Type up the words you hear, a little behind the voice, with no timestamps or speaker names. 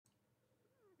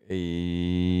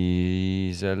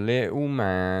He's a little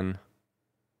man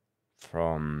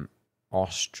from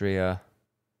Austria.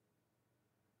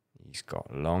 He's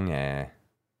got long hair.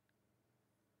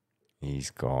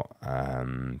 He's got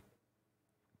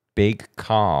big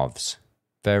calves.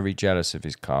 Very jealous of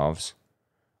his calves.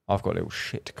 I've got little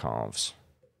shit calves.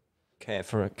 Care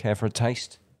for a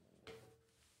taste?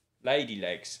 Lady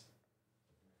legs.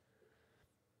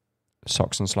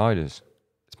 Socks and sliders.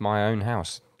 It's my own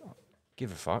house.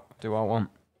 Give a fuck. Do what I want.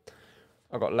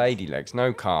 I've got lady legs,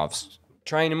 no calves.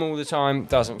 Train them all the time.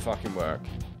 Doesn't fucking work.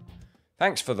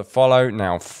 Thanks for the follow.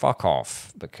 Now fuck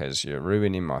off because you're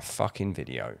ruining my fucking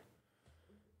video.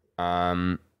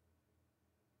 Yeah,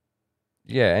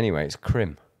 anyway, it's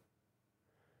Krimh.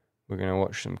 We're going to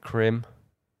watch some Krimh.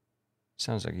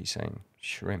 Sounds like he's saying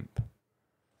shrimp.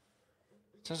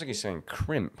 Sounds like he's saying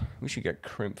crimp. We should get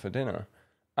crimp for dinner.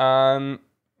 Well,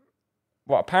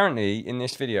 apparently in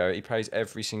this video he plays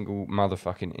every single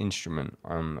motherfucking instrument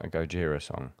on a Gojira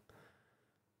song.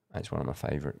 It's one of my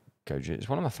favourite Gojira. It's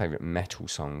one of my favourite metal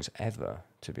songs ever,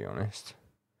 to be honest.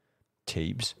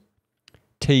 Teebs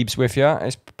with ya.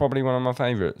 It's probably one of my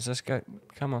favourites. Let's go.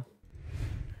 Come on.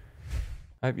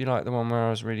 I hope you like the one where I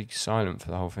was really silent for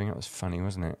the whole thing. That was funny,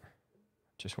 wasn't it?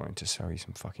 Just wanted to sell you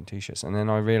some fucking t-shirts. And then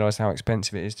I realised how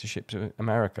expensive it is to ship to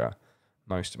America.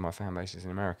 Most of my fan base is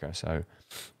in America, so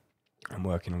I'm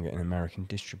working on getting an American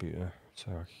distributor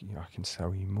so I can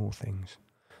sell you more things.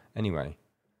 Anyway.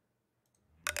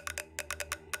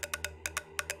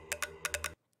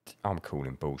 I'm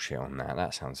calling bullshit on that.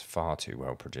 That sounds far too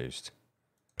well produced.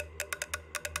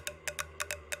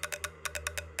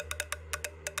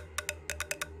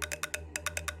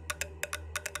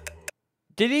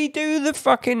 Did he do the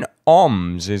fucking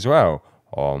ohms as well?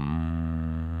 Oh.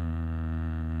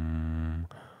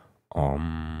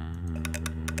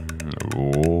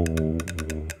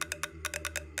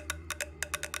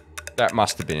 That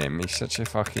must have been him. He's such a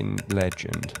fucking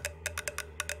legend.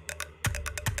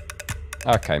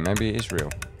 Okay, maybe it is real.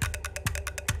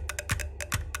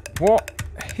 What?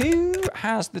 Who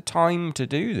has the time to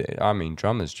do this? I mean,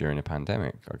 drummers during a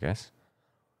pandemic, I guess.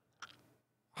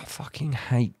 I fucking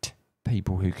hate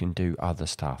people who can do other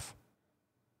stuff.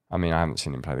 I mean, I haven't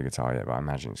seen him play the guitar yet, but I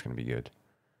imagine it's going to be good.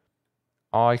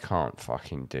 I can't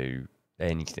fucking do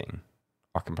anything.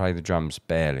 I can play the drums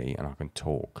barely, and I can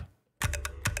talk.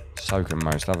 So can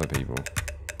most other people.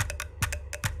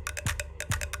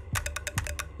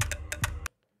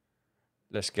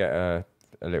 Let's get a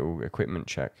little equipment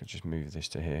check. I'll just move this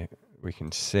to here. We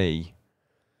can see.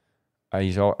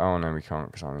 He's oh no, we can't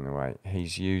because I'm in the way.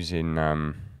 He's using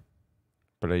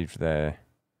believe they're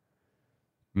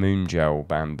moon gel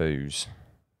bamboos.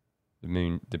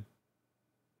 The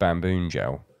bamboon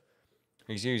gel.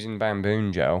 He's using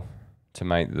bamboon gel to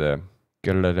make the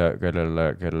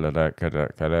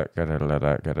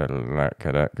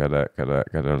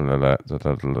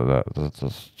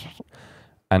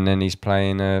and then he's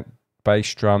playing a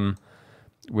bass drum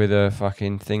with a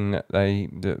fucking thing that the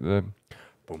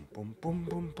boom boom boom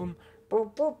boom boom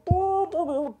boom boom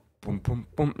boom boom boom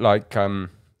boom like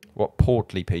what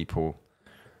portly people,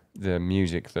 the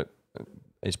music that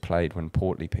is played when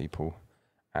portly people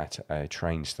at a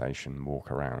train station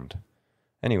walk around.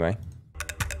 Anyway,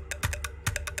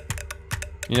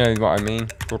 you know what I mean?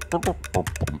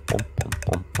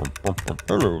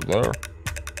 Hello there.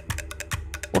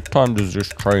 What time does this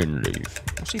train leave?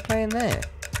 What's he playing there?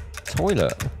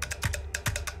 Toilet.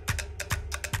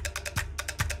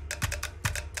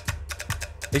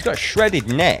 He's got a shredded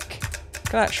neck. Look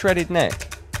at that shredded neck.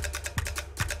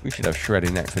 We should have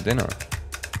shredded neck for dinner.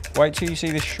 Wait till you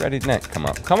see this shredded neck come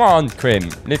up. Come on,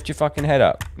 Krimh. Lift your fucking head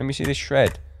up. Let me see this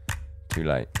shred. Too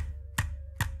late.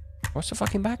 What's the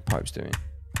fucking bagpipes doing?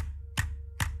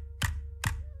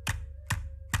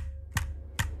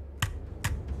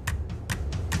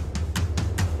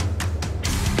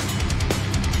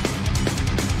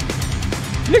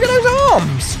 Look at those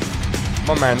arms!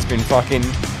 My man's been fucking...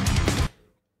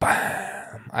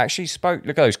 Bam! I actually spoke...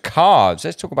 Look at those calves.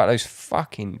 Let's talk about those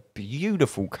fucking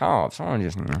beautiful calves. I'm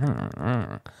just... Look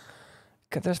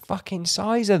at the fucking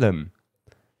size of them.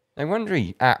 No wonder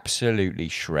he absolutely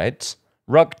shreds.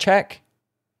 Rug check.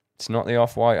 It's not the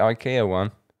off-white IKEA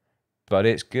one. But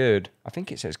it's good. I think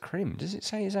it says Krimh. Does it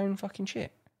say his own fucking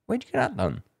shit? Where'd you get that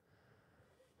done?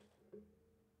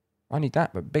 I need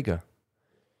that, but bigger.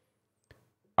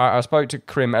 I spoke to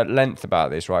Krimh at length about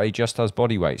this, right? He just does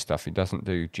bodyweight stuff. He doesn't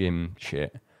do gym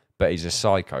shit. But he's a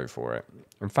psycho for it.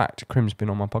 In fact, Krimh's been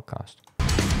on my podcast.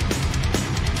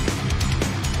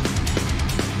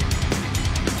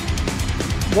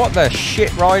 What the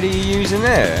shit ride are you using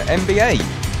there? NBA?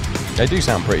 They do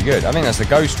sound pretty good. I think that's the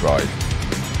Ghost Ride.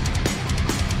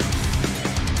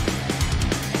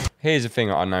 Here's the thing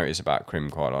that I notice about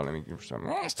Krimh quite a lot. Let me give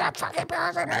some. Stop fucking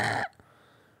buzzing it.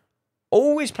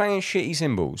 Always playing shitty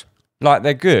cymbals. Like,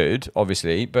 they're good,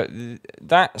 obviously, but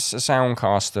that's a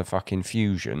Soundcaster fucking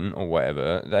Fusion or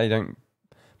whatever. They don't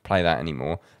play that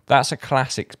anymore. That's a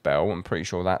Classics bell. I'm pretty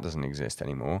sure that doesn't exist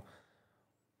anymore.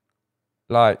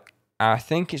 Like, I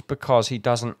think it's because he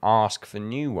doesn't ask for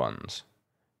new ones.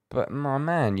 But, my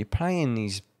man, you're playing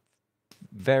these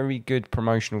very good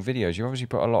promotional videos. You obviously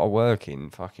put a lot of work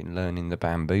in fucking learning the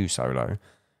bamboo solo.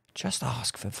 Just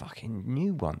ask for fucking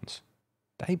new ones.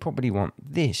 They probably want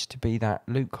this to be that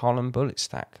Luke Holland bullet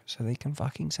stack so they can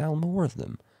fucking sell more of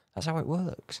them. That's how it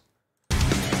works.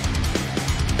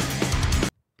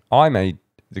 I made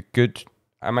a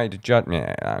judgment.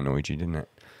 Yeah, that annoyed you, didn't it?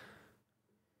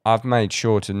 I've made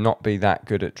sure to not be that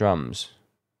good at drums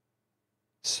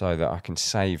so that I can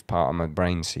save part of my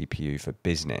brain CPU for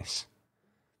business.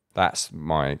 That's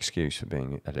my excuse for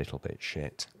being a little bit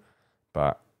shit.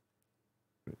 But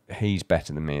he's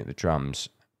better than me at the drums.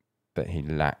 But he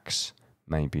lacks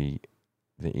maybe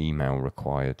the email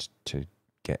required to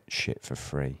get shit for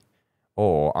free.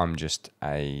 Or I'm just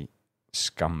a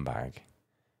scumbag.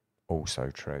 Also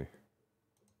true.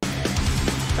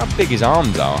 How big his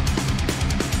arms are.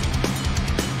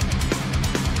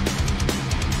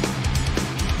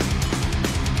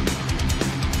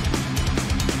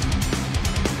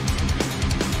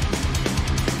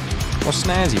 What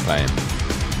snares he playing?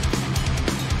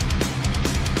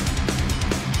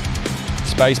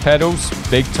 Space pedals,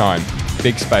 big time.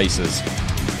 Big spacers.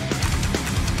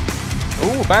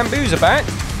 Oh, bamboos are back.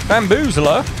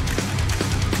 Bamboozler.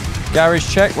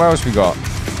 Garage check. What else we got?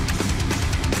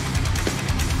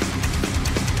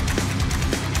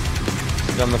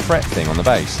 He's done the fret thing on the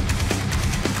bass.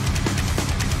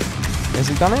 Has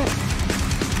he done it?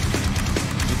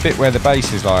 The bit where the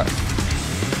bass is like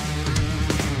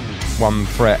 1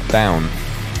 fret down.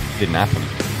 Didn't happen.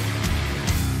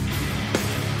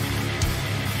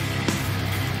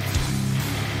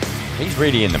 He's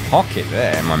really in the pocket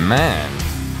there, my man.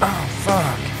 Oh,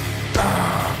 fuck.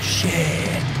 Oh,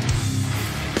 shit.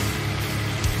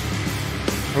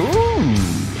 Ooh.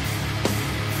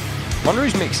 Wonder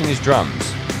who's mixing his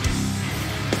drums.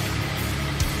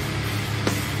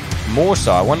 More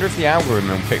so, I wonder if the algorithm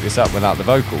will pick this up without the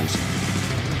vocals.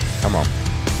 Come on.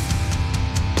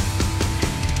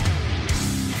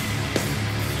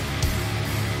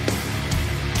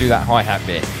 Do that hi-hat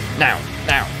bit. Now,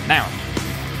 now, now.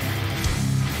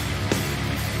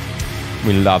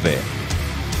 We love it.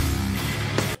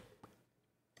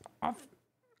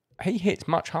 He hits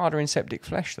much harder in Septic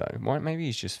Flesh, though. Maybe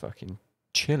he's just fucking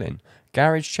chilling.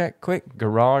 Garage check, quick.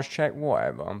 Garage check,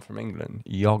 whatever. I'm from England.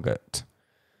 Yogurt.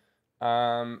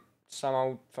 Some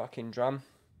old fucking drum.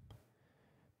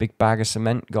 Big bag of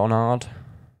cement gone hard.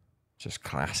 Just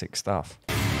classic stuff.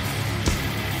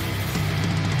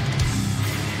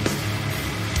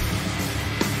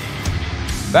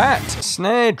 That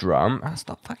snare drum... Oh,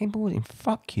 stop fucking boarding.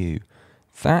 Fuck you.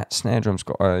 That snare drum's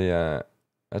got a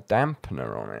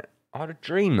dampener on it. I had a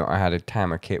dream that I had a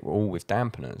Tama kit all with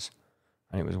dampeners.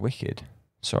 And it was wicked.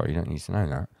 Sorry, you don't need to know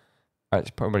that. It's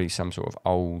probably some sort of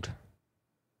old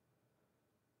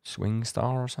Swing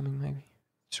Star or something, maybe.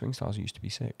 Swing Stars used to be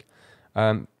sick.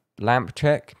 Lamp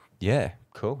check. Yeah,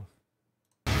 cool.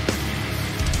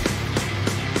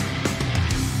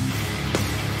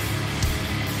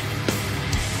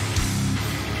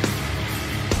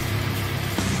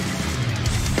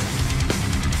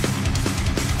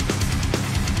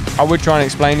 I would try and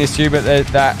explain this to you, but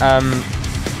that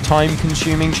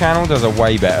time-consuming channel does a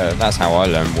way better. That's how I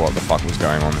learned what the fuck was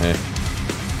going on here.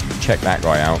 Check that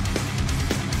guy out.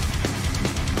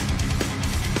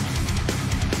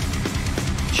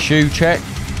 Shoe check.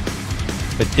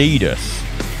 Adidas.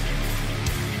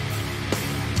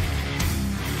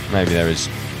 Maybe there is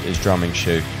his drumming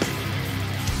shoe.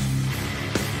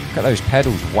 Look at those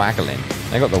pedals waggling.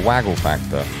 They got the waggle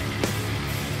factor.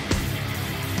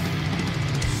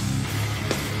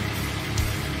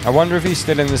 I wonder if he's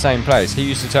still in the same place. He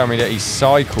used to tell me that he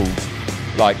cycled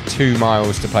like 2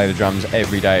 miles to play the drums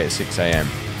every day at 6 AM.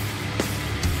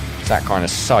 It's that kind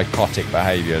of psychotic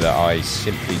behaviour that I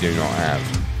simply do not have.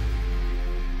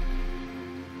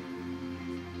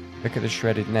 Look at the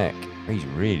shredded neck. He's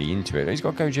really into it. He's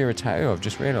got Gojira tattoo, I've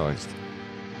just realised.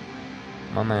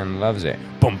 My man loves it.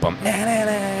 Bum bum. Nah, nah,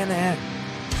 nah, nah.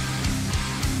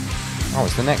 Oh,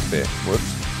 it's the neck bit.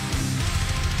 Whoops.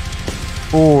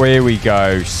 Oh, here we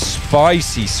go.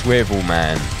 Spicy swivel,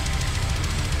 man.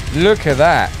 Look at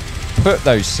that. put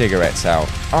those cigarettes out.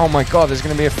 Oh my god, there's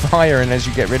going to be a fire unless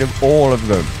you get rid of all of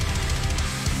them.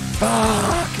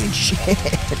 Fucking shit.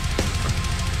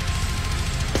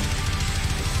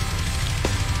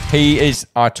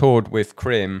 I toured with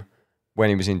Krimh when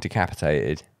he was in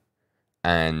Decapitated,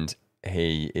 and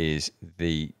he is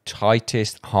the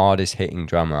tightest, hardest hitting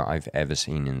drummer I've ever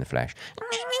seen in the flesh.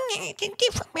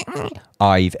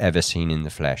 I've ever seen in the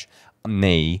flesh.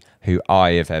 Me, who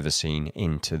I have ever seen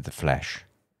into the flesh.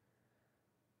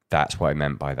 That's what I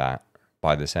meant by that.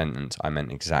 By the sentence, I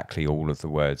meant exactly all of the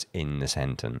words in the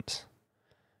sentence.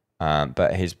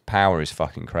 But his power is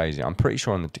fucking crazy. I'm pretty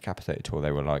sure on the Decapitated tour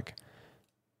they were like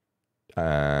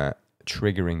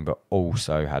triggering, but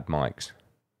also had mics.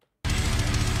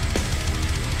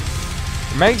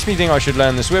 It makes me think I should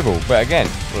learn the swivel, but again,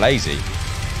 lazy.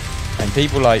 And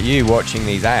people like you watching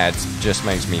these ads just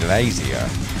makes me lazier.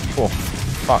 Oh,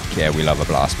 fuck yeah, we love a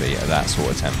blast beat at that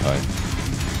sort of tempo.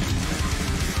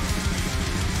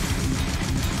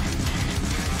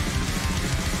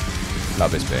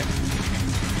 Love this bit.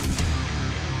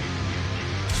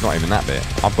 It's not even that bit.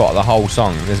 I've got the whole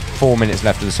song. There's 4 minutes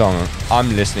left of the song.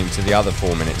 I'm listening to the other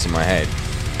 4 minutes in my head.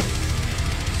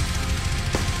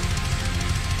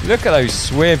 Look at those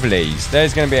swivelies.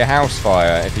 There's going to be a house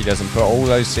fire if he doesn't put all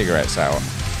those cigarettes out.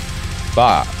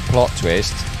 But, plot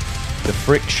twist, the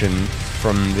friction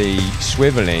from the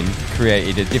swiveling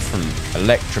created a different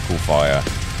electrical fire,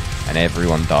 and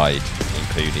everyone died,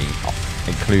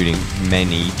 including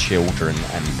many children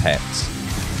and pets.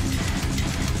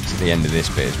 So the end of this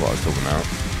bit is what I was talking about.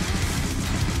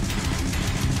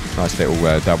 Nice little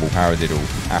double paradiddle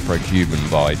Afro-Cuban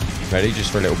vibe. Ready?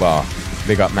 Just for a little bar.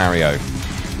 Big up Mario.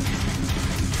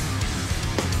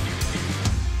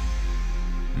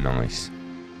 Nice.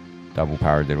 Double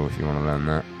paradiddle if you want to learn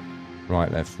that.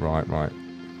 Right, left, right, right.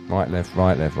 Right, left,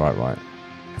 right, left, right, right.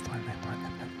 Left, right, left, right,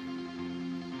 left, left.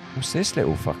 What's this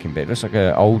little fucking bit? Looks like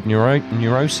an old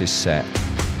Neurosis set.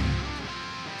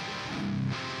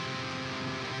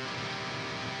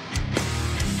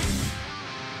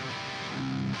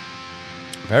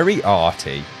 Very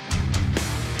arty.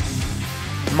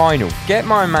 Minor, get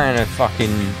my man a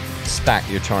fucking stack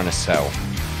you're trying to sell.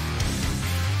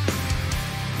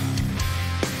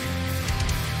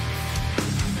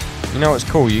 You know what's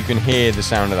cool? You can hear the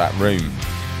sound of that room.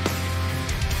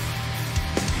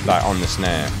 Like on the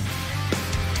snare.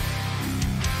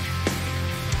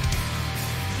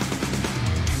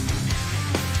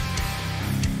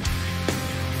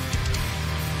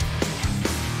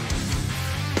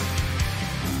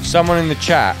 Someone in the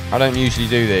chat, I don't usually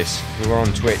do this, we're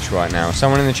on Twitch right now.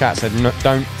 Someone in the chat said, no,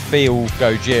 don't feel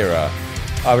Gojira.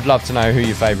 I would love to know who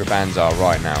your favourite bands are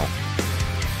right now.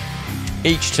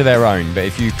 Each to their own, but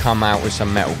if you come out with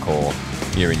some metalcore,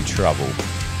 you're in trouble.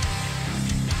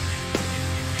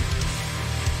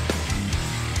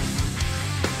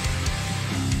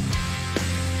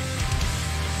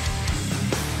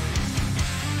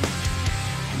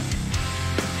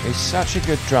 He's such a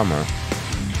good drummer.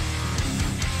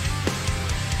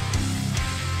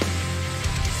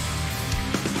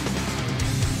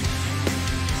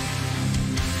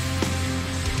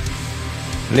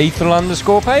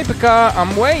 Lethal_papercar,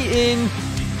 I'm waiting.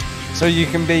 So you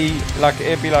can be like,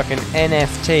 it'd be like an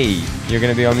NFT. You're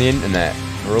going to be on the internet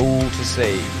for all to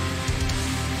see.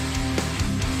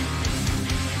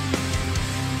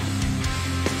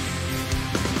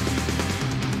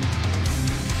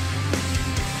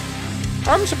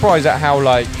 I'm surprised at how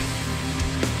like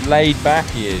laid back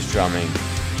he is drumming.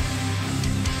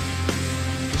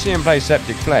 You see him play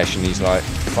Septic Flesh and he's like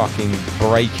fucking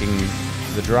breaking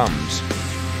the drums.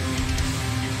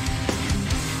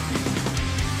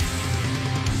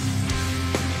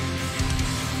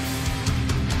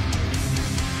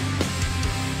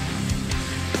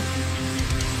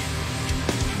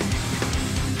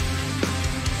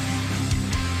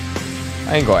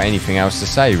 I ain't got anything else to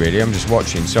say really, I'm just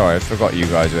watching. Sorry, I forgot you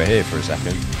guys were here for a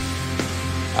second.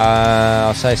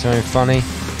 I'll say something funny.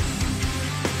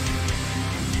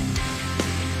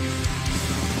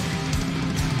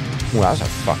 Well, that's a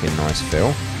fucking nice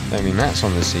fill. Don't mean that's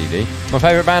on the CD. My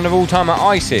favourite band of all time are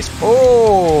ISIS.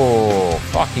 Oh,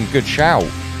 fucking good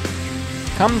shout.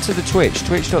 Come to the Twitch,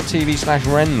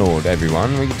 twitch.tv/Renlord,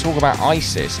 everyone. We can talk about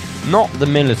ISIS. Not the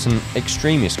militant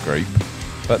extremist group,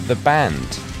 but the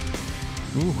band.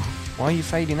 Ooh, why are you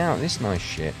fading out this nice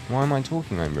shit? Why am I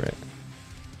talking over it?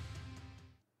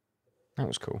 That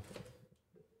was cool.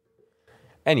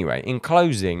 Anyway, in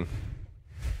closing,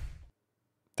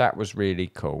 that was really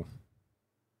cool.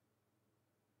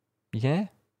 Yeah?